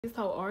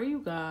How are you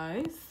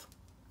guys?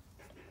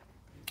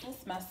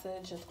 This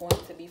message is going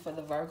to be for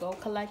the Virgo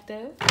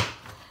collective.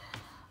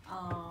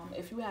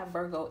 If you have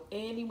Virgo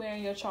anywhere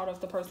in your chart, if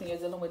the person you're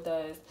dealing with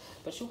does,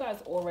 but you guys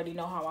already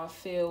know how I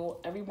feel.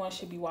 Everyone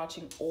should be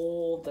watching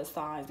all the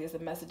signs. There's a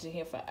message in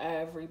here for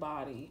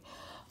everybody.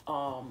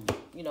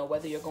 You know,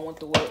 whether you're going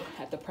through it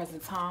at the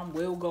present time,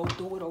 will go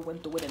through it, or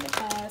went through it in the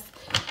past.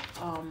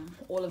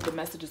 All of the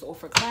messages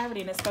offer clarity,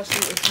 and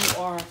especially if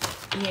you are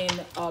being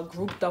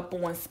grouped up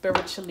on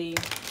spiritually,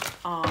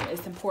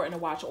 it's important to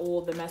watch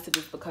all the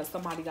messages, because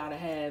somebody gotta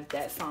have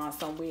that sign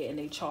somewhere in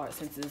their chart,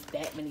 since there's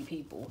that many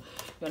people.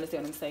 You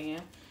understand what I'm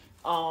saying?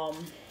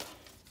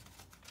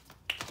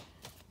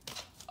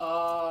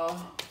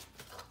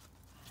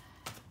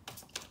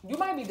 You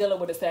might be dealing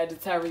with a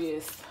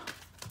Sagittarius,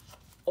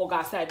 or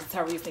got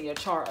Sagittarius in your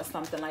chart or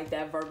something like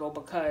that, Virgo,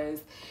 because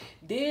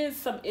there's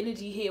some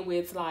energy here where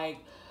it's like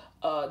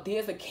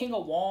there's a King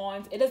of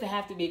Wands. It doesn't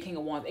have to be a King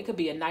of Wands. It could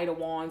be a Knight of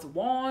Wands.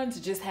 Wands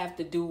just have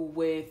to do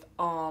with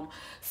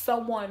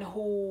someone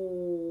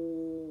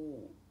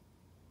who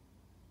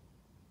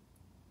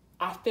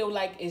I feel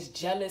like is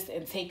jealous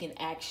and taking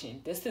action.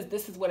 This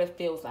is what it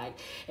feels like.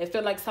 It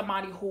feels like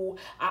somebody who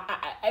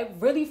it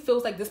really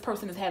feels like this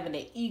person is having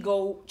an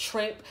ego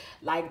trip.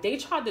 Like they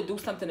tried to do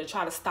something to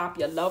try to stop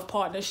your love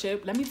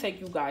partnership. Let me take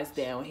you guys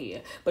down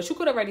here. But you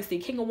could already see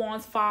King of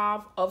Wands,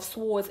 Five of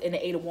Swords, and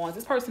the Eight of Wands.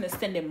 This person is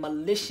sending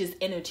malicious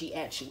energy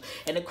at you.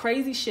 And the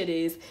crazy shit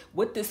is,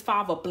 with this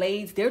Five of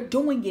Blades, they're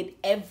doing it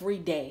every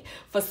day.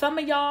 For some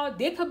of y'all,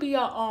 there could be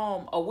a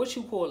what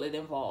you call it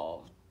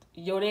involved.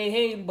 Yo, they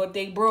hating, but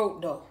they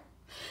broke, though.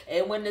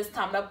 And when it's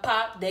time to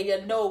pop, they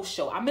a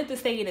no-show. I meant to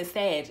say it in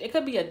Sag. It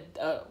could be a,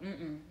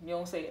 you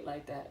don't say it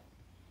like that.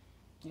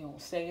 You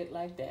don't say it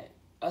like that.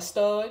 A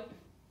stud.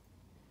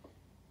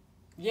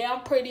 Yeah,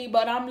 I'm pretty,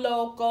 but I'm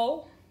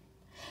local.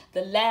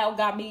 The loud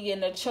got me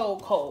in the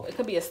chokehold. It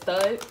could be a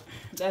stud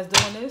that's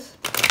doing this.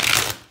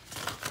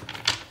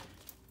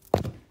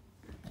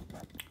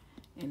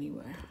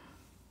 Anyway.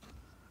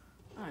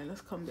 All right,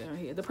 let's come down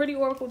here.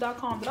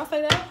 ThePrettyOracle.com. Did I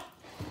say that?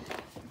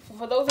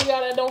 For those of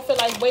y'all that don't feel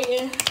like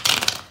waiting,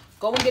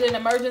 go and get an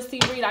emergency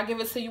read. I give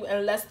it to you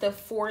in less than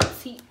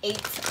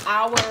 48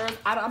 hours.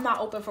 I'm not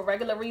open for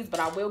regular reads, but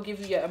I will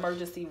give you your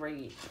emergency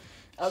read.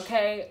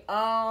 Okay.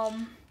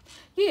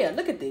 Yeah,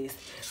 look at this.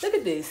 Look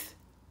at this.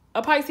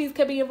 A Pisces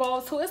could be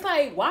involved too. It's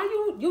like, why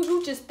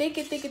you just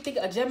thinking,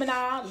 a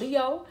Gemini,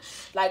 Leo,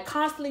 like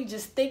constantly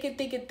just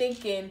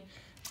thinking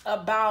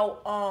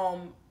about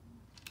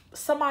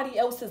somebody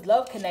else's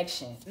love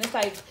connection. And it's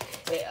like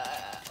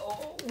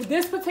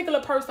this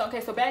particular person, okay,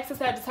 so back to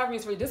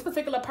Sagittarius read, this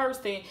particular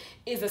person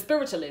is a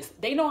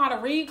spiritualist. They know how to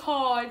read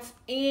cards,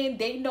 and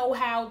they know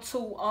how to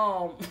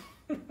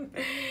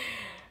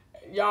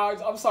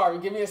y'all, I'm sorry,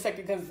 give me a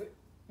second, because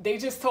they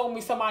just told me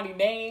somebody's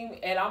name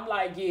and I'm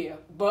like, yeah.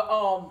 But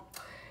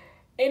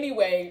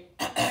anyway,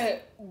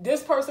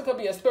 this person could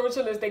be a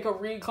spiritualist. They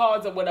could read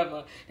cards or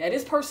whatever. Now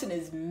this person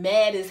is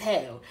mad as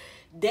hell.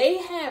 They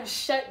have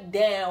shut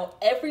down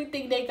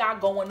everything they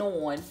got going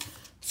on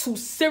to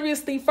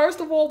seriously, first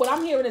of all, what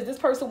I'm hearing is this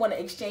person want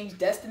to exchange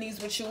destinies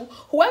with you.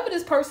 Whoever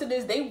this person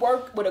is, they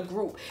work with a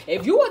group.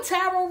 If you a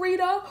tarot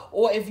reader,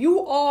 or if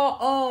you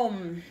are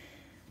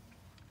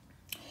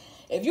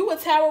a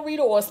tarot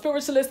reader or a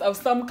spiritualist of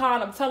some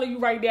kind, I'm telling you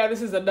right now,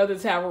 this is another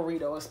tarot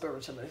reader or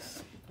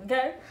spiritualist.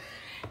 Okay?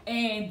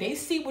 And they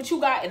see what you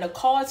got in the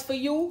cards for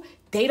you.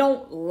 They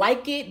don't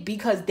like it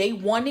because they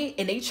want it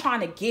and they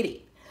trying to get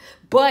it.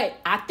 But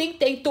I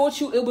think they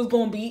thought it was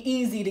going to be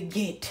easy to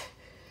get.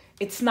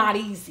 It's not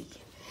easy.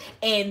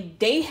 And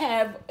they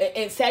have,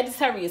 in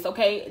Sagittarius,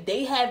 okay,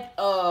 they have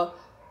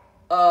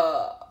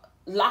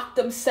locked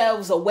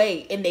themselves away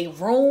in their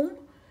room.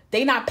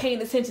 They not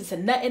paying attention to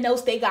nothing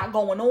else they got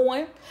going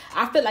on.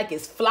 I feel like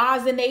it's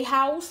flies in their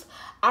house.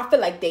 I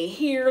feel like they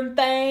hearing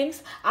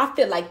things. I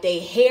feel like they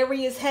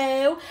hairy as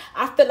hell.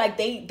 I feel like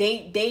they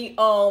didn't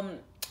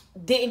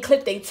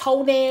clip their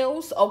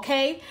toenails,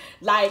 okay?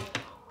 Like,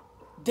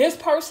 this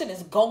person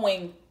is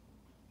going,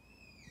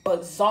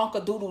 but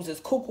zonka doodles is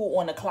cuckoo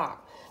on the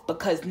clock,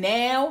 because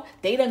now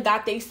they done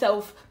got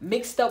themselves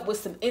mixed up with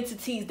some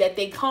entities that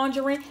they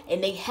conjuring,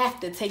 and they have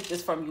to take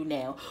this from you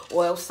now,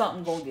 or else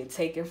something gonna get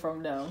taken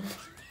from them.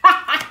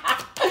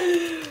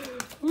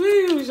 Will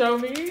you show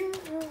me?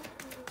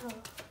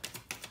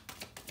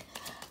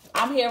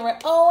 I'm hearing,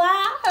 oh,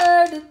 I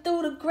heard it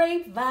through the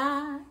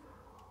grapevine.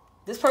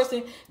 This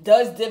person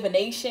does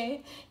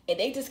divination, and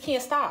they just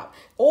can't stop.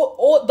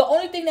 Or the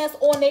only thing that's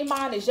on their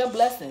mind is your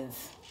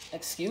blessings.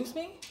 Excuse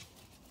me?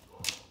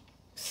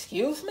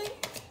 Excuse me?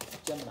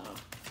 Gemini.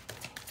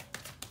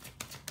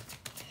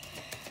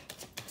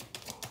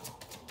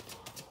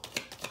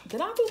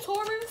 Did I do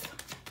Taurus?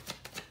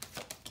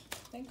 I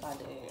think I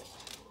did.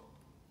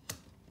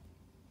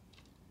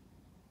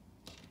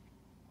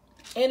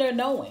 Inner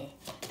knowing.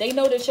 They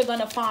know that you're going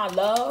to find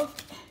love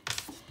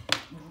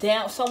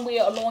down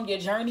somewhere along your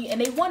journey,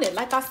 and they want it.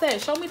 Like I said,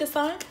 show me the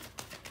sun.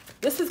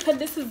 This is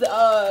connected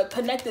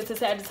to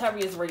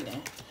Sagittarius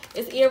reading.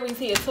 It's Aries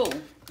here too.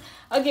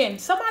 Again,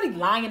 somebody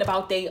lying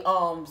about their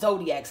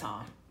zodiac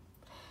sign.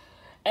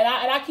 And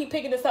I keep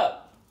picking this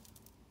up.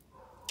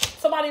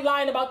 Somebody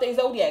lying about their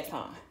zodiac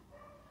sign.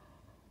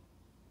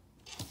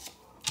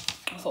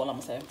 That's all I'm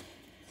gonna say.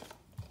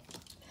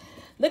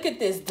 Look at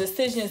this,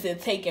 decisions and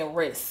taking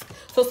risks.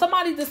 So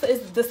somebody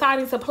is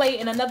deciding to play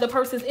in another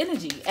person's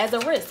energy as a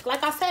risk,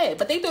 like I said.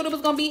 But they thought it was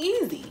going to be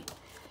easy.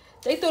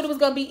 They thought it was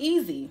going to be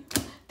easy.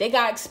 They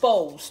got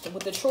exposed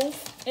with the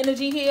truth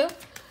energy here.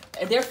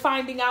 And they're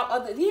finding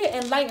out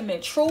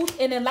enlightenment, truth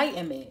and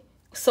enlightenment.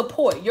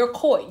 Support, your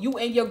court, you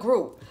and your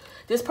group.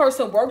 This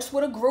person works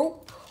with a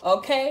group,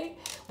 okay?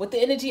 With the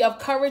energy of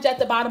courage at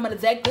the bottom of the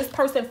deck, this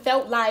person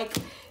felt like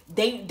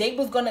they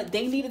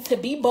needed to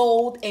be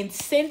bold and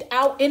send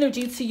out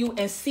energy to you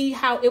and see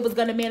how it was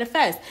gonna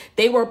manifest.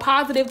 They were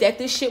positive that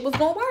this shit was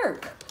gonna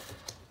work.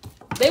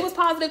 They was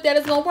positive that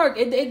it's gonna work.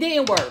 It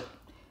didn't work.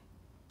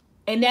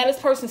 And now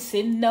this person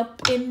sitting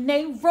up in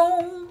their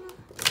room,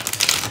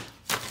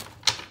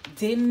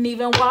 didn't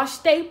even wash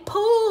their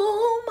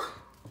poom.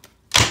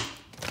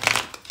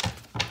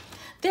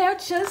 They're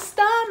just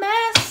a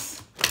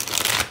mess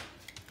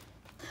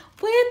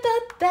with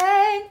a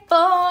thing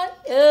for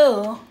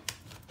you.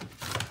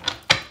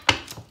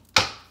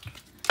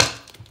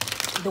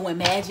 Doing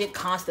magic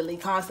constantly.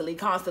 Because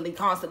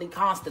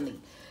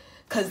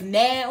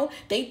now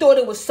they thought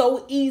it was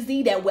so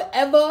easy that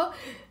whatever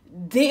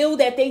deal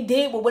that they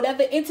did with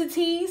whatever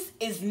entities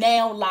is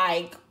now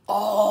like,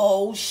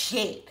 oh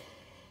shit.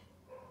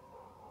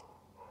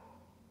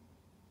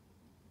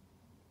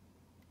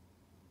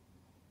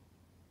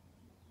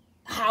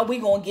 How we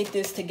gonna get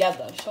this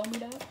together? Show me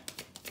that.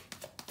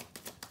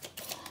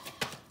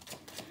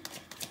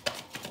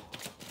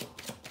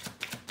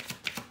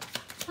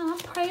 I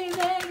pray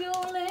that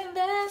you'll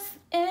invest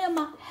in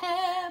my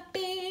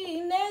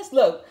happiness.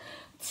 Look,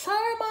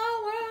 turn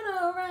my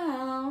world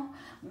around,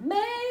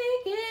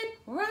 make it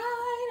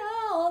right.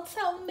 Oh,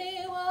 tell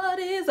me what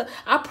is.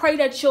 I pray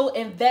that you'll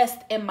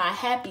invest in my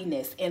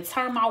happiness and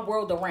turn my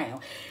world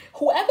around.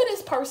 Whoever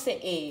this person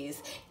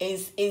is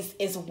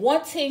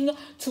wanting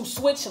to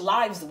switch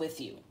lives with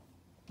you.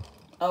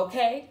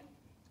 Okay?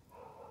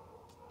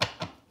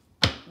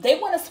 They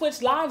want to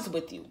switch lives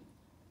with you.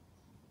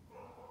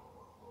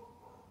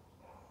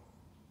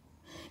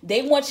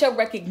 They want your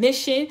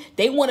recognition.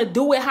 They want to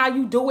do it how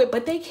you do it,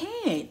 but they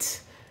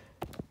can't.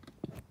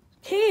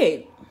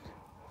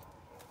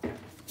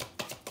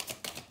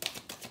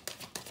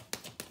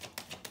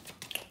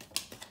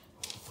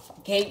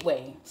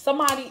 Gateway.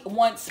 Somebody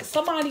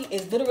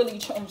is literally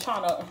trying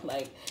to,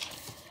 like,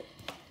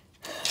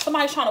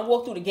 somebody's trying to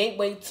walk through the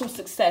gateway to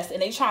success,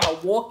 and they trying to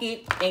walk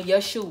it in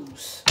your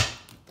shoes.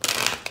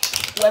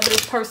 Whoever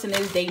this person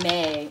is, they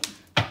mad.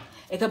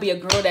 It could be a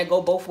girl that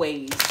go both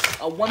ways,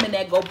 a woman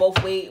that go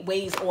both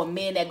ways, or a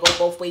man that go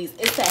both ways.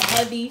 It's a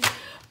heavy,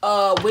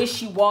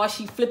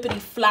 wishy-washy,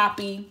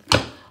 flippity-floppy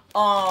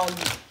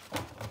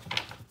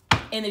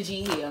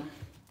energy here.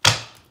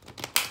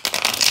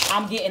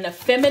 I'm getting a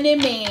feminine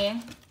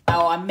man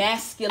or a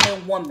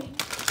masculine woman.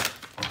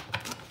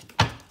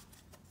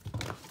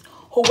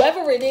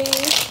 Whoever it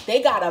is,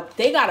 they got a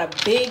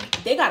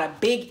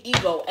big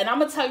ego. And I'm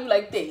gonna tell you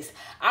like this.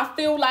 I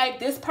feel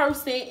like this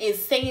person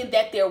is saying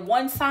that they're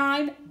one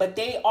sign, but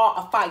they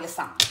are a fire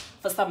sign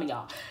for some of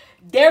y'all.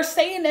 They're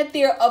saying that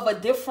they're of a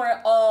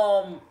different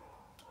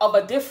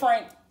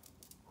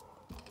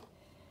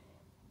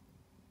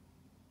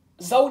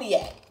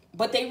zodiac,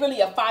 but they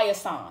really a fire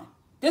sign.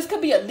 This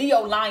could be a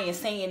Leo lion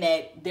saying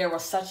that they're a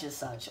such and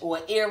such, or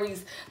an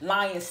Aries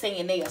lion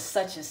saying they are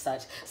such and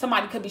such.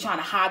 Somebody could be trying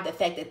to hide the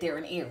fact that they're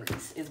an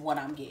Aries, is what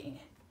I'm getting.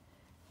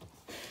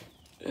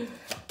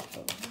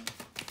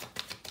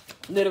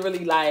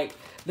 Literally like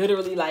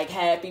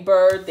happy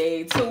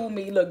birthday to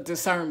me. Look,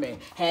 discernment.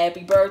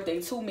 Happy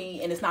birthday to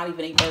me, and it's not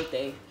even a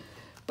birthday,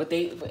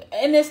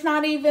 and it's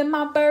not even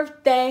my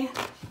birthday.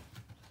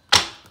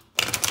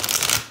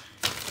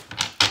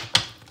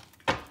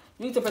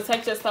 You need to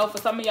protect yourself. For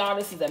some of y'all,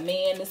 this is a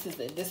man. This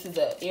is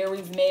a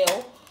Aries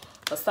male.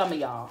 For some of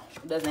y'all,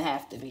 it doesn't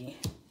have to be.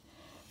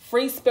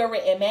 Free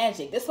spirit and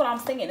magic. This is what I'm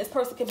saying. This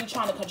person could be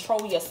trying to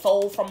control your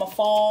soul from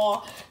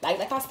afar.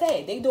 Like I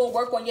said, they doing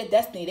work on your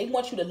destiny. They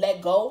want you to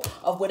let go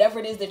of whatever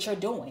it is that you're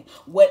doing.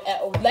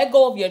 Let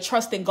go of your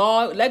trust in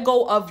God. Let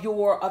go of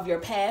your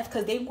path,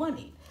 because they want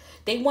it.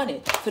 They want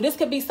it. So this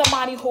could be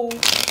somebody who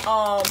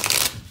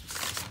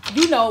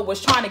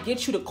was trying to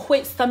get you to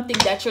quit something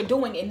that you're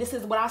doing. And this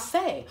is what I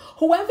say.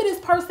 Whoever this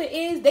person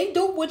is, they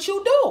do what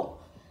you do.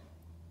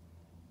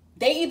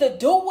 They either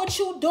do what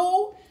you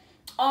do,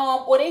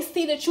 or they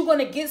see that you're going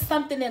to get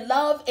something in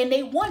love and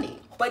they want it.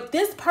 But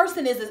this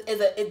person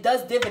it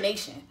does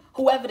divination.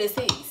 Whoever this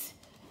is.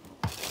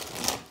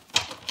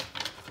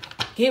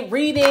 Get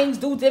readings,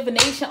 do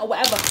divination or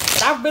whatever.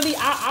 But I'm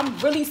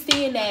really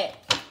seeing that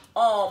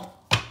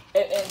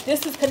if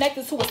this is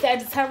connected to a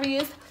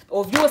Sagittarius,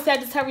 or if you're a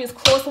Sagittarius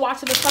cross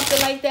watching or something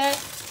like that,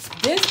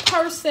 this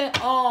person,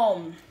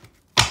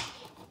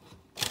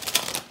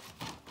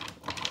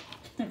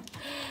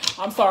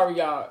 I'm sorry,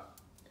 y'all,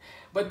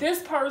 but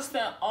this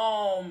person,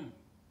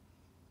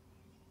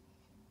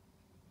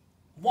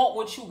 want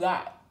what you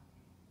got.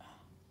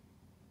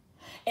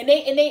 And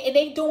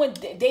they doing,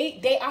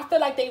 I feel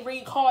like they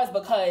read cards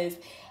because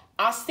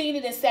I've seen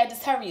it in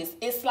Sagittarius.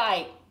 It's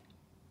like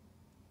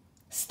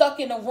stuck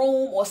in a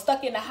room or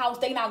stuck in the house.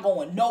 They not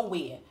going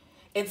nowhere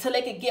until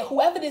they can get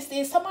whoever this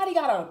is. Somebody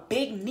got a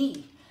big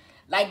knee.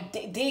 Like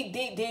I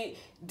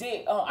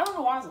don't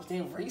know why I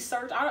did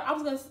research. I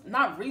was gonna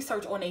not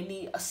research on they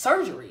need a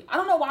surgery. I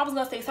don't know why I was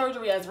gonna say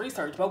surgery as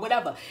research, but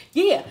whatever.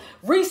 Yeah,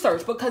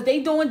 research because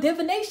they doing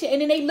divination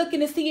and then they looking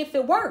to see if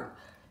it worked.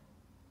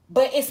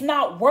 But it's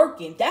not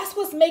working. That's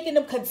what's making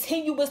them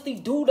continuously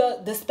do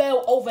the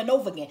spell over and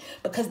over again.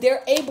 Because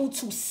they're able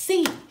to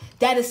see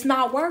that it's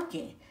not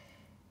working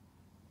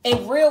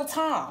in real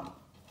time.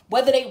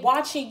 Whether they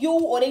watching you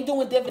or they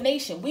doing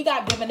divination. We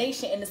got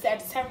divination in the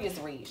Sagittarius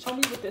read. Show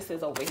me what this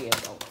is over here,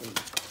 though, please.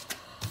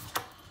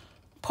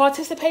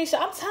 Participation.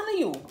 I'm telling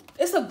you.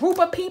 It's a group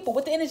of people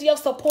with the energy of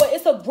support.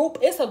 It's a group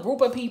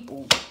of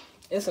people.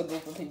 It's a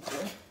group of people.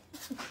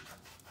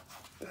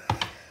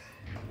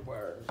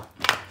 Word.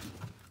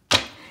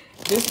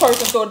 This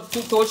person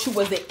thought you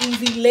was an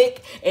easy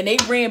lick, and they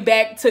ran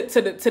back to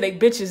they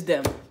bitches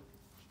them,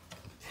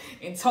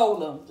 and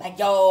told them like,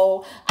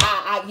 "Yo,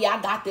 I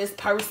got this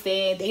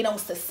person. They don't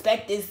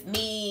suspect it's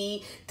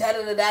me." Da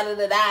da da da da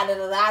da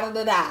da da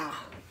da da.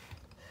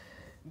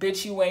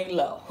 Bitch, you ain't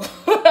low.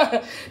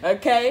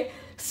 Okay,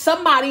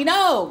 somebody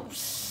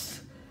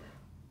knows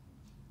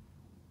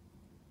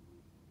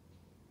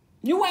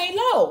you ain't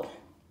low.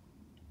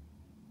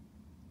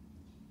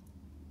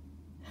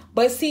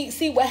 But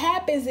see, what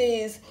happens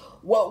is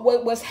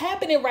what's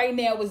happening right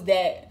now is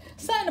that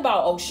something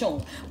about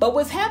Oshun. But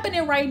what's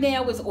happening right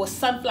now is or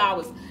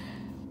sunflowers.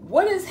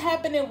 What is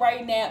happening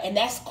right now, and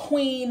that's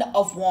Queen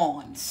of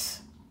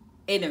Wands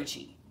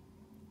energy.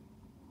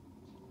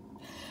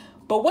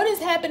 But what is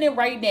happening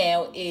right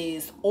now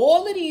is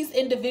all of these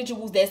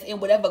individuals that's in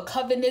whatever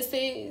coven this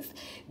is,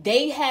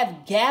 they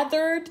have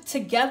gathered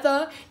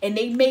together and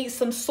they made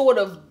some sort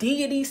of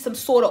deity, some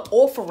sort of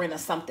offering or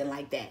something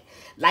like that.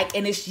 Like,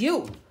 and it's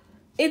you.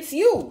 It's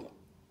you.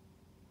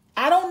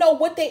 I don't know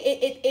what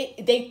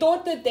they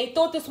thought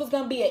this was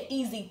gonna be an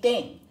easy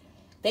thing.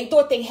 They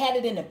thought they had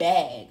it in the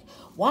bag.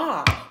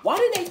 Why? Why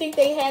did they think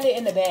they had it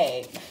in the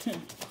bag?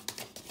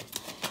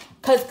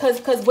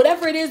 Cause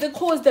whatever it is, it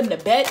caused them to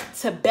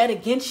bet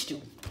against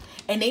you,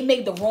 and they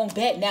made the wrong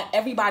bet. Now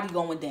everybody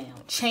going down.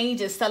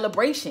 Change and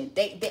celebration.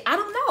 They I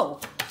don't know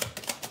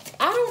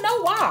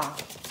why.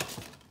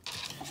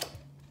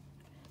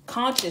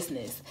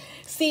 Consciousness.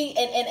 See,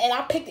 and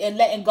I picked and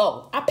letting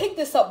go. I picked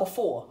this up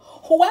before.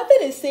 Whoever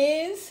this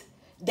is,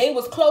 they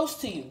was close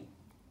to you.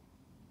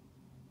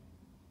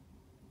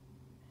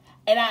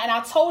 And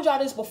I told y'all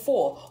this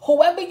before.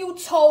 Whoever you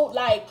told,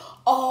 like,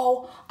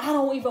 oh, I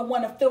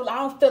don't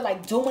feel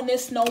like doing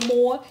this no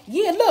more.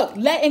 Yeah, look,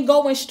 letting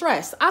go and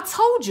stress. I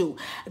told you,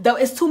 though,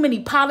 it's too many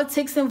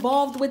politics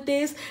involved with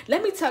this.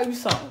 Let me tell you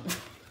something.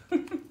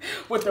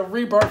 With the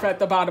rebirth at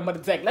the bottom of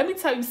the deck. Let me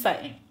tell you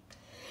something.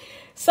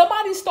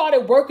 Somebody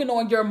started working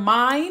on your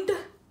mind,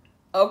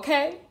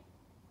 okay?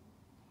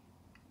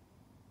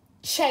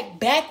 Check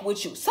back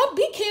with you. So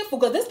be careful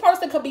because this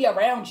person could be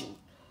around you.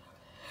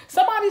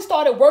 Somebody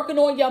started working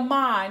on your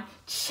mind,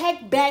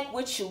 check back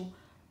with you.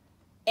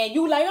 And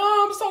you like,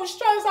 oh, I'm so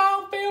stressed. I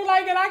don't feel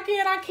like it.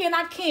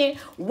 I can't.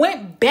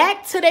 Went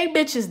back to they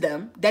bitches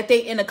them that they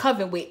in a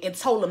coven with and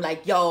told them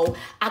like, yo,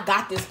 I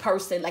got this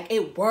person. Like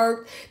it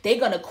worked. They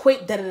gonna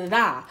quit. Da da da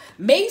da.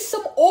 Made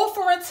some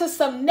offering to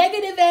some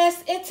negative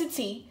ass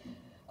entity.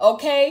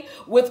 Okay,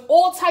 with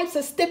all types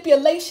of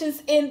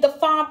stipulations in the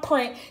fine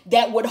print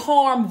that would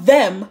harm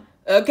them.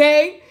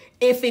 Okay,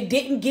 if it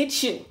didn't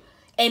get you.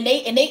 And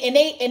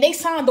they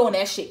signed on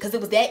that shit because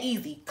it was that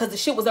easy. Because the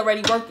shit was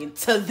already working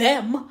to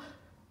them.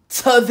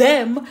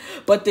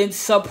 But then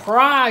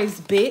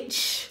surprise,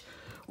 bitch.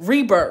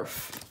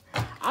 Rebirth.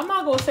 I'm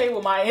not going to say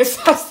what my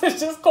ancestors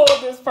just called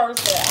this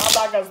person. I'm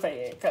not going to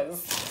say it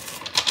because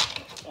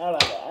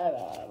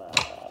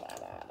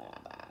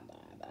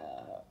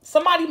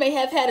somebody may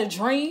have had a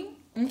dream.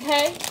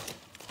 Okay.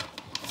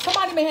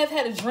 Somebody may have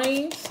had a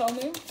dream. So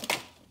me.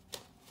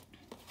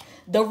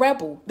 The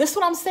rebel. This is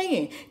what I'm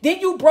saying.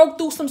 Then you broke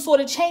through some sort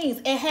of chains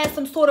and had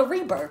some sort of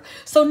rebirth.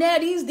 So now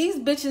these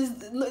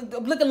bitches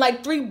looking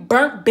like 3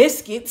 burnt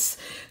biscuits.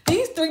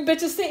 These 3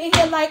 bitches sitting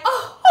here like,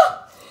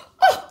 oh.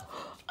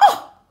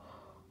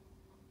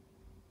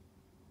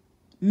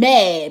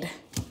 Mad.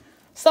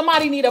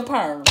 Somebody need a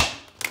perm.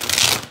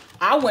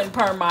 I wouldn't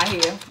perm my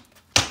hair.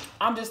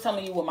 I'm just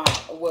telling you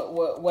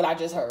what I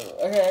just heard.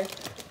 Okay.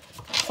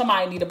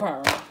 Somebody need a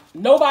perm.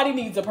 Nobody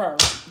needs a perm,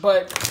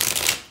 but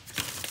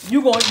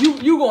you gonna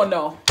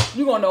know.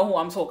 You gonna know who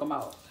I'm talking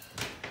about.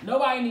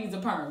 Nobody needs a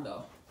perm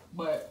though,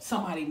 but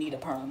somebody need a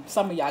perm.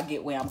 Some of y'all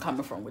get where I'm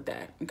coming from with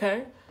that,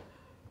 okay?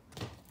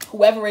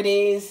 Whoever it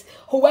is,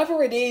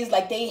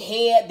 like they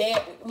had their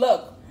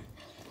look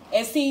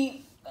and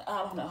see.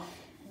 I don't know.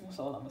 That's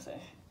all I'm gonna say.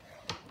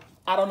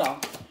 I don't know.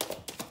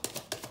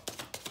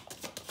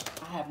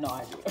 I have no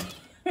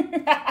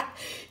idea.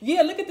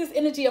 Yeah, look at this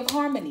energy of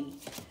harmony.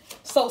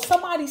 So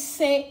somebody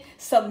sent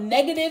some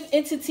negative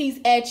entities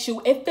at you.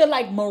 It feel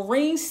like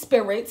marine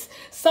spirits.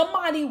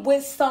 Somebody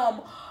with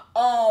some,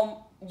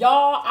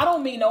 y'all, I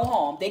don't mean no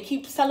harm. They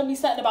keep telling me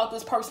something about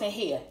this person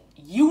here.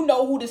 You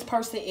know who this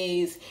person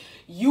is.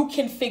 You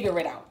can figure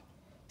it out.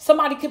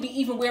 Somebody could be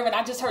even wearing,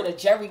 I just heard a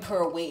Jerry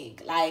curl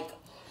wig. Like,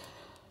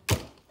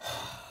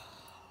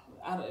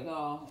 I don't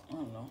know.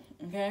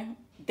 Okay.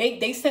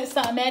 They sent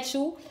something at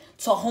you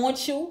to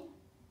haunt you.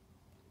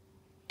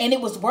 And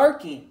it was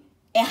working.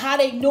 And how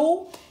they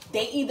knew,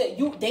 they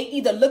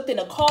either looked in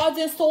the cards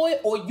and saw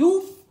it, or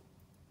you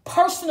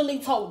personally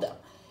told them,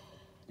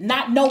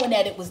 not knowing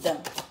that it was them.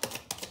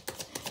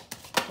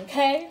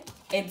 Okay?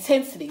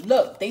 Intensity.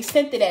 Look, they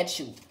sent it at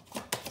you.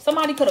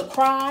 Somebody could have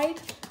cried.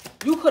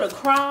 You could have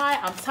cried.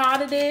 I'm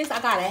tired of this. I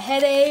got a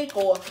headache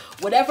or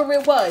whatever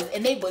it was.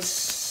 And they was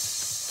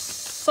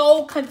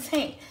so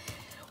content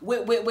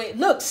with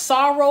look,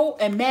 sorrow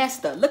and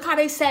master. Look how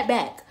they sat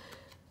back.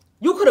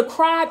 You could have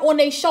cried on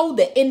their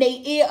shoulder, in their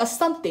ear or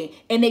something,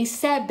 and they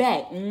sat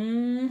back.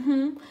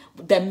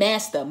 The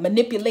master,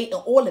 manipulating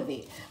all of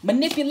it.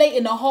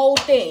 Manipulating the whole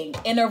thing.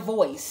 Inner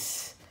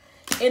voice.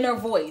 Inner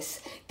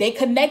voice. They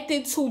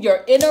connected to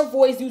your inner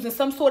voice using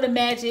some sort of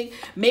magic,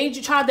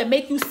 tried to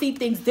make you see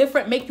things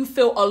different, make you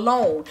feel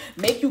alone,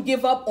 make you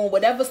give up on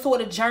whatever sort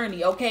of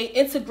journey, okay?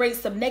 Integrate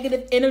some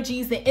negative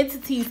energies and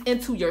entities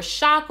into your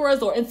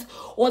chakras or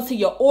onto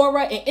your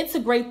aura, and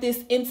integrate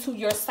this into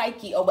your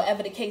psyche or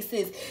whatever the case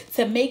is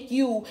to make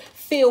you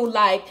feel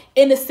like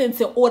innocence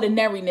and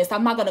ordinariness.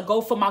 I'm not going to go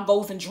for my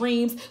goals and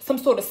dreams, some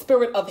sort of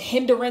spirit of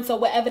hindrance or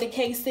whatever the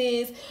case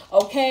is,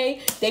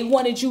 okay? They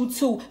wanted you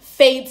to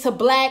fade to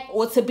black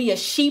or to be a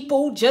sheeple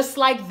just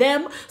like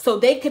them, so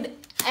they could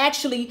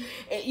actually,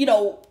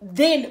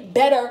 then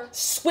better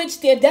switch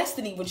their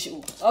destiny with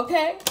you,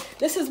 okay?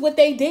 This is what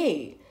they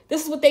did.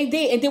 This is what they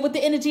did. And then with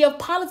the energy of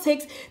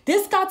politics,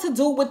 this got to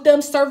do with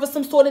them serving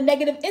some sort of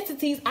negative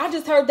entities. I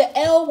just heard the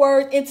L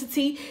word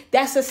entity.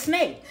 That's a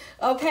snake,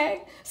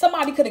 okay?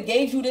 Somebody could have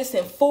gave you this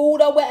in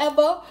food or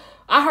whatever.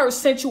 I heard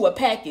sent you a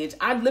package.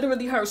 I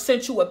literally heard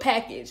sent you a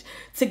package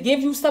to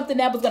give you something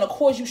that was going to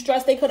cause you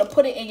stress. They could have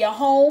put it in your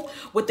home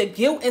with the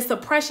guilt and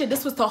suppression.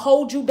 This was to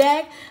hold you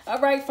back, all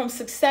right, from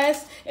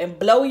success and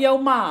blow your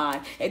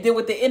mind. And then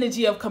with the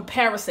energy of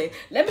comparison.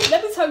 Let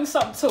me tell you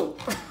something too.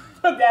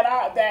 that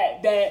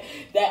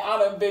I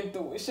done been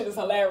through. This shit is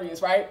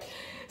hilarious, right?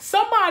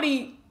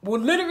 Somebody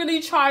will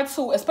literally try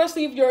to,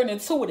 especially if you're an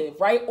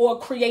intuitive, right, or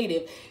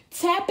creative,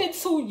 tap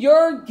into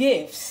your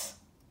gifts,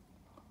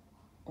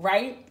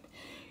 right?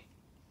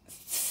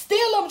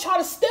 Try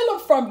to steal them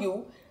from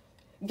you,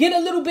 get a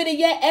little bit of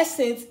your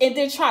essence, and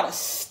then try to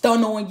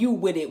stun on you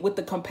with it, with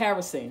the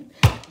comparison.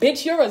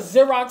 Bitch, you're a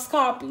Xerox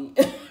copy.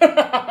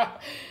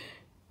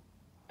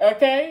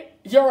 Okay?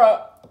 You're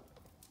a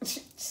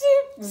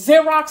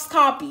Xerox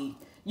copy.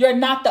 You're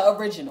not the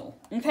original.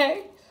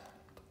 Okay?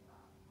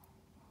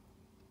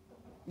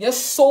 Your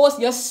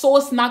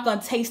sauce not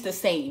gonna taste the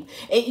same.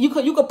 You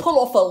could pull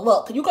off a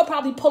look. You could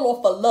probably pull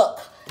off a look.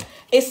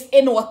 It's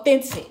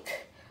inauthentic.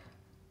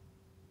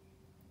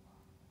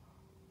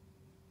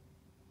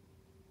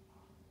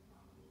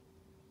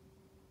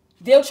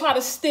 They'll try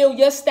to steal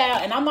your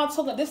style. And I'm not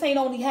talking, this ain't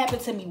only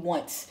happened to me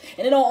once.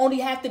 And it don't only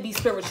have to be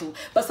spiritual.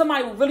 But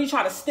somebody will really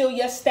try to steal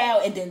your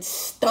style and then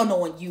stun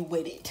on you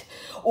with it.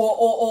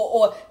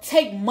 Or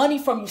take money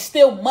from you,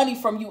 steal money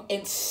from you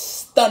and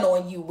stun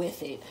on you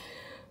with it.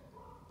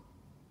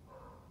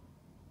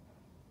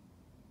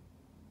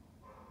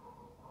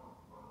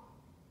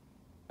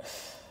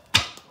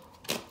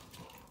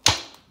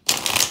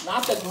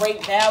 Not the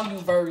great value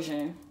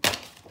version.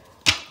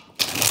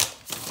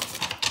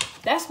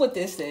 That's what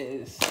this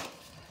is.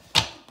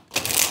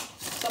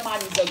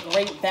 Somebody's a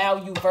great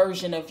value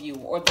version of you,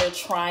 or they're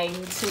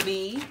trying to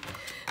be.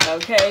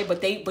 Okay,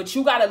 but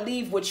you gotta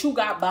leave what you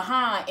got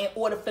behind in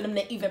order for them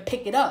to even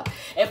pick it up.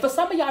 And for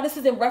some of y'all, this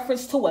is in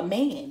reference to a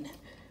man.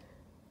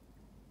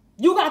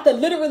 You got to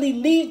literally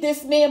leave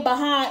this man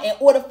behind in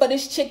order for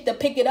this chick to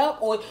pick it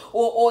up,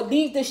 or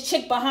leave this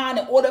chick behind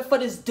in order for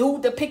this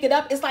dude to pick it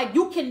up. It's like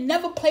you can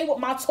never play with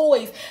my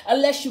toys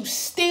unless you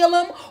steal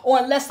them or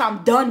unless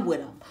I'm done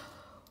with them.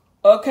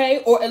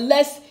 Okay, or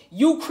unless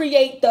you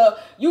create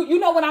you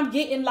know what I'm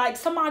getting, like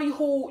somebody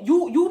who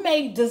you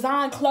may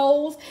design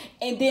clothes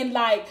and then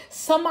like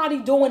somebody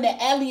doing the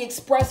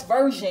AliExpress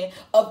version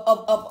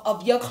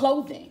of your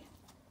clothing.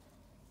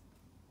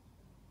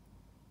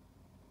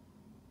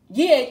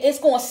 Yeah, it's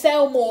gonna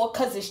sell more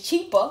because it's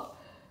cheaper,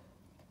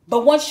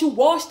 but once you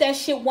wash that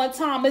shit one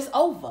time, it's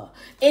over.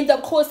 End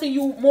up costing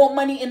you more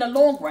money in the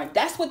long run.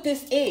 That's what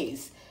this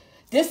is.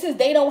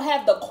 They don't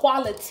have the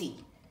quality.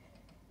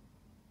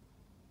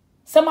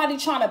 Somebody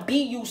trying to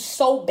beat you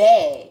so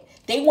bad.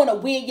 They want to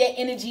wear your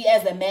energy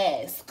as a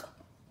mask.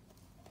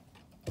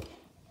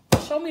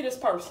 Show me this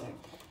person.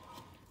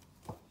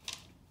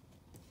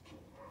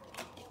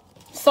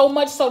 So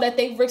much so that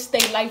they risk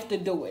their life to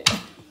do it.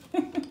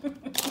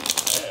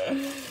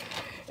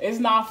 It's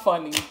not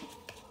funny.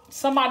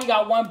 Somebody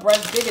got one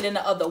breast bigger than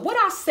the other. What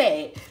I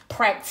said,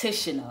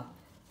 practitioner,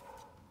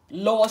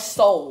 lost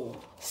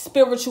soul,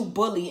 spiritual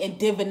bully and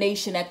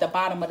divination at the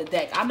bottom of the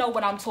deck. I know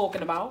what I'm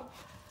talking about.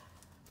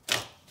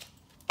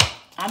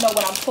 I know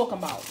what I'm talking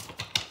about.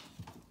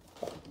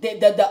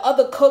 The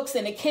other cooks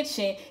in the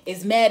kitchen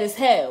is mad as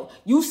hell.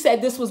 You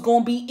said this was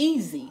going to be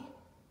easy.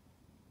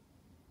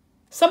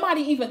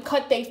 Somebody even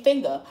cut their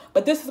finger.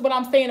 But this is what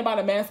I'm saying about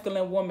a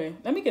masculine woman.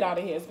 Let me get out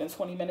of here. It's been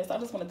 20 minutes. I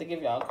just wanted to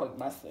give y'all a quick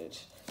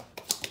message.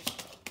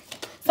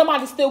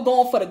 Somebody's still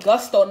going for the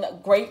gusto.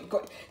 Great.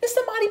 There's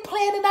somebody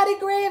playing in that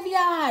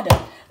graveyard.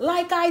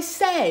 Like I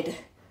said.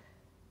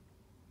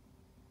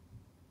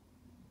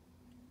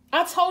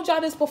 I told y'all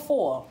this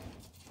before.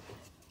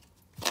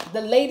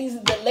 The ladies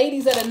of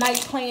the night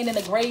playing in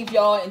the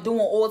graveyard and doing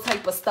all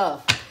type of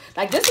stuff.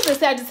 Like, this is a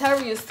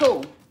Sagittarius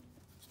too.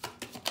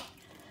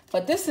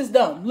 But this is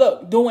them.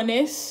 Look, doing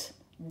this.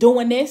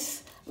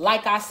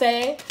 Like I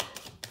said,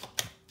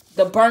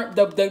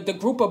 the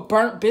group of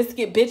burnt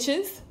biscuit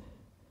bitches.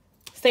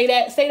 Say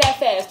that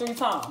fast 3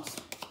 times.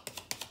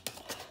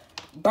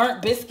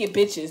 Burnt biscuit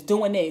bitches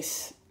doing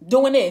this.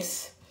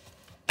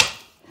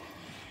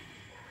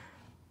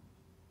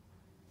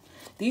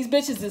 These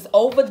bitches is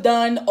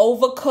overdone,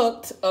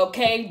 overcooked,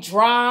 okay?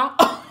 Dry.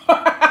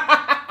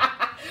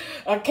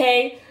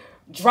 Okay?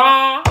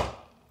 Dry.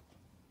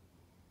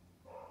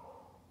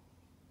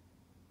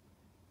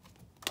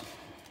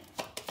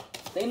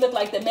 They look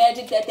like the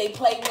magic that they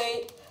play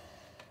with.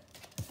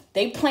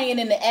 They playing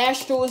in the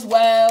astral as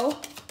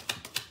well.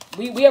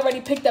 We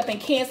already picked up in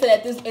Cancer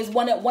that this is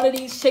one of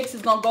these chicks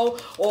is gonna go,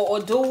 or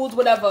dudes,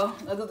 whatever,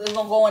 is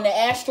gonna go in the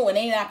astral and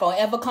they not gonna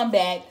ever come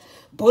back.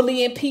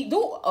 Bullying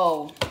people.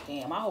 Oh,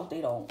 damn. I hope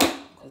they don't.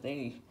 Because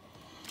they...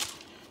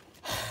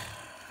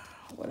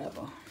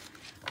 Whatever.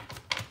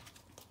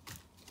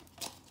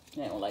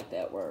 They don't like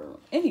that word.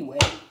 Anyway.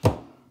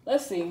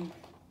 Let's see.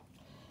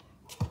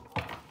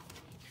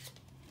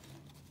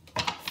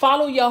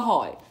 Follow your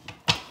heart.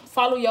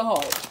 Follow your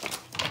heart.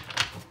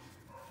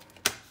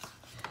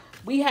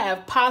 We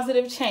have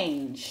positive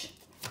change.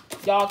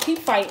 Y'all keep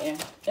fighting.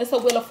 It's a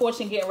Wheel of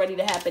Fortune getting ready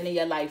to happen in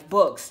your life.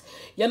 Books.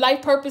 Your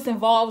life purpose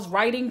involves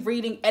writing,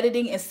 reading,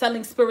 editing, and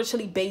selling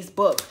spiritually based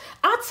books.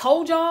 I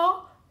told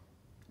y'all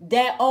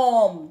that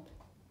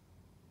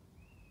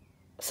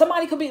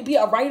somebody could be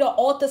a writer,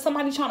 author.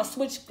 Somebody trying to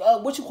switch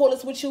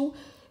with you.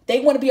 They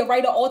want to be a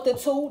writer, author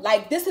too.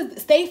 Like, this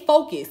is, stay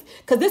focused.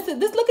 Because this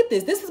look at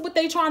this. This is what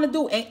they trying to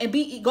do.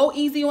 And go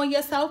easy on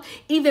yourself.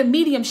 Even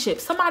mediumship.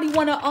 Somebody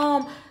wanna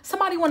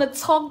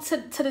talk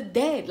to the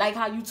dead. Like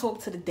how you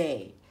talk to the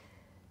dead.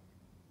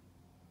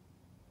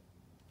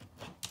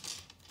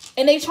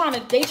 And they trying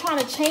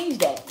to change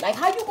that. Like,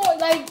 how you going,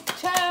 like,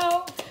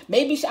 child?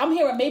 Maybe I'm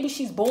hearing maybe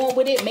she's born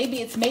with it.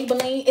 Maybe it's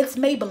Maybelline. It's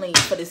Maybelline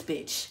for this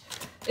bitch.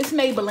 It's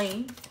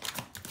Maybelline.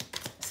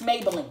 It's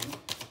Maybelline.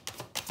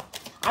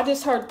 I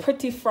just heard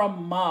pretty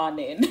from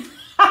morning.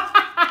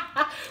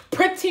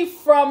 Pretty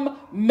from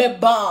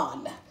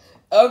Meban.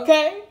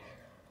 Okay?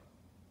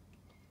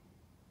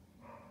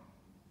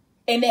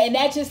 And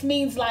that just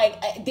means,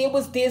 like,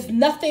 there's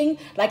nothing,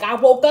 like, I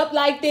woke up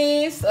like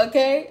this,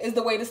 okay? Is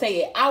the way to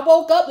say it. I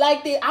woke up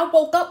like this. I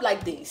woke up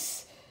like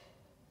this.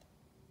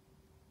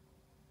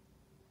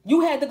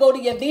 You had to go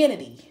to your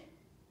vanity.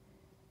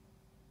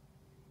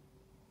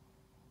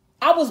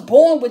 I was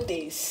born with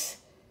this.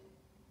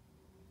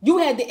 You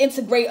had to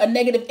integrate a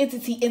negative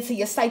entity into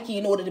your psyche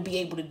in order to be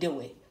able to do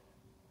it.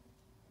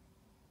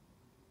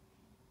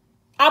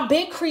 I've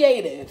been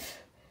creative.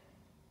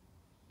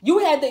 You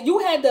had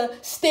to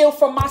steal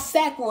from my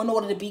sacral in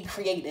order to be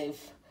creative.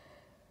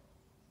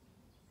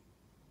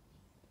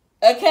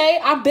 Okay?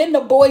 I've been the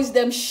boys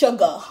them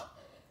sugar.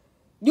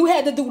 You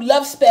had to do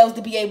love spells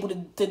to be able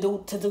to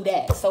do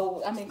that.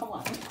 So, I mean, come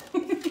on.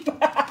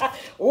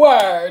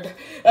 Word.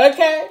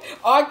 Okay?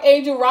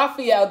 Archangel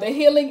Raphael, the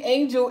healing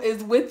angel,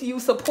 is with you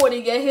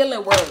supporting your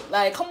healing work.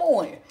 Like, come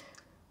on.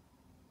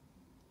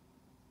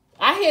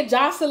 I hear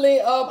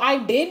Jocelyn,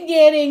 I've been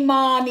getting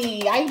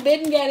money. I've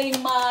been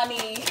getting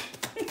money.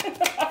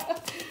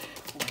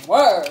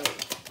 Word.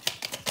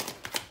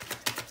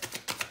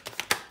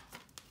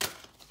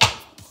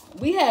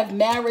 We have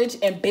marriage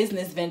and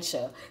business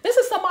venture. This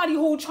is somebody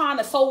who trying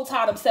to soul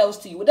tie themselves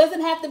to you. It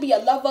doesn't have to be a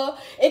lover.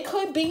 It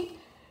could be.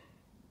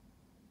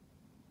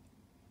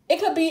 It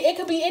could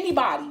be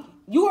anybody.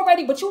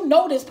 But you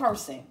know this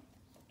person.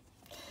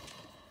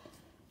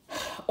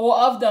 Or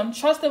of them.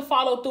 Trust and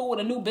follow through with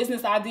a new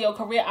business idea or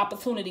career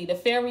opportunity. The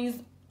fairies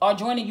are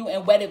joining you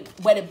in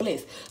wedded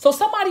bliss. So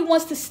somebody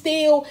wants to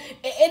steal,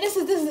 and this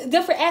is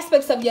different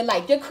aspects of your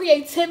life. Your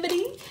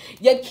creativity,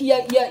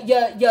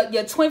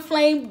 your twin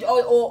flame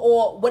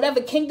or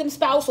whatever kingdom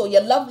spouse or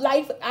your love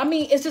life. I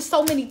mean, it's just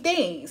so many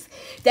things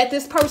that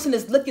this person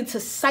is looking to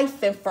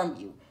siphon from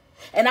you.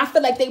 And I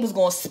feel like they was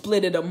going to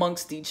split it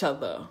amongst each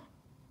other.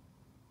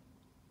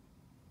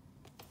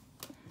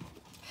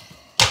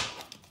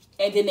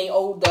 And then they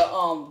owe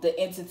the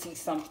entity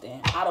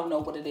something. I don't know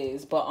what it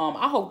is, but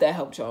I hope that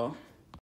helped y'all.